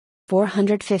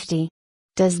450.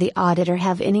 Does the auditor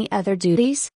have any other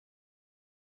duties?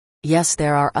 Yes,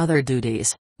 there are other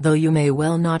duties, though you may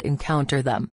well not encounter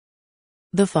them.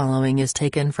 The following is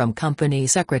taken from Company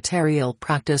Secretarial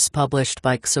Practice published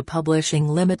by ICSA Publishing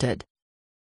Ltd.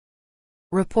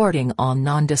 Reporting on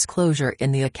non-disclosure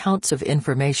in the accounts of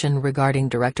information regarding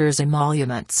directors'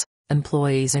 emoluments,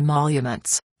 employees'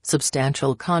 emoluments,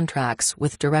 substantial contracts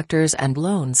with directors and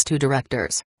loans to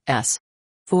directors, S.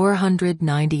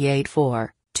 498-4,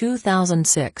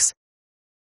 2006.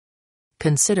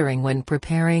 Considering when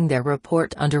preparing their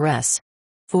report under S.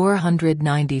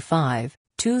 495,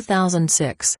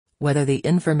 2006, whether the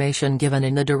information given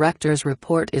in the director's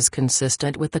report is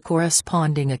consistent with the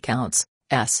corresponding accounts,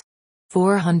 S.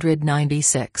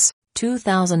 496,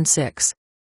 2006.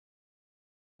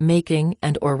 Making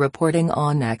and/or reporting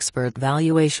on expert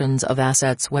valuations of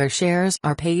assets where shares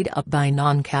are paid up by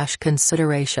non-cash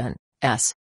consideration,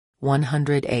 S.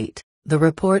 108. The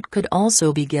report could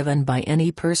also be given by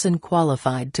any person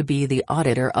qualified to be the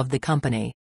auditor of the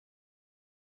company.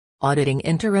 Auditing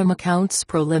interim accounts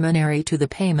preliminary to the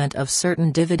payment of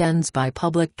certain dividends by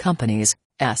public companies,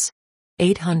 S.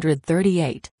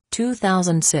 838,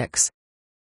 2006.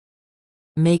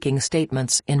 Making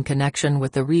statements in connection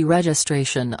with the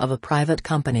re-registration of a private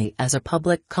company as a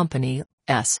public company,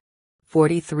 S.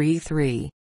 43-3.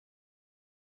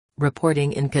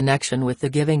 Reporting in connection with the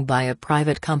giving by a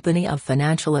private company of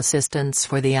financial assistance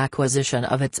for the acquisition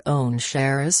of its own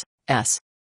shares, S.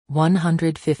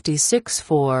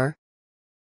 156-4.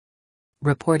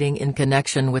 Reporting in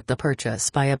connection with the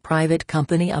purchase by a private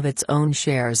company of its own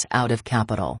shares out of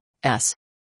capital, S.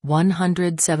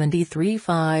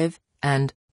 173-5,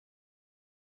 and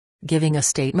giving a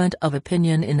statement of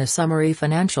opinion in a summary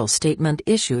financial statement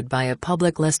issued by a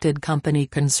public listed company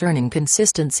concerning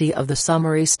consistency of the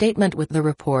summary statement with the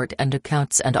report and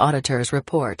accounts and auditor's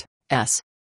report, S.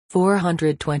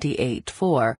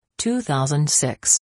 428-4, 2006.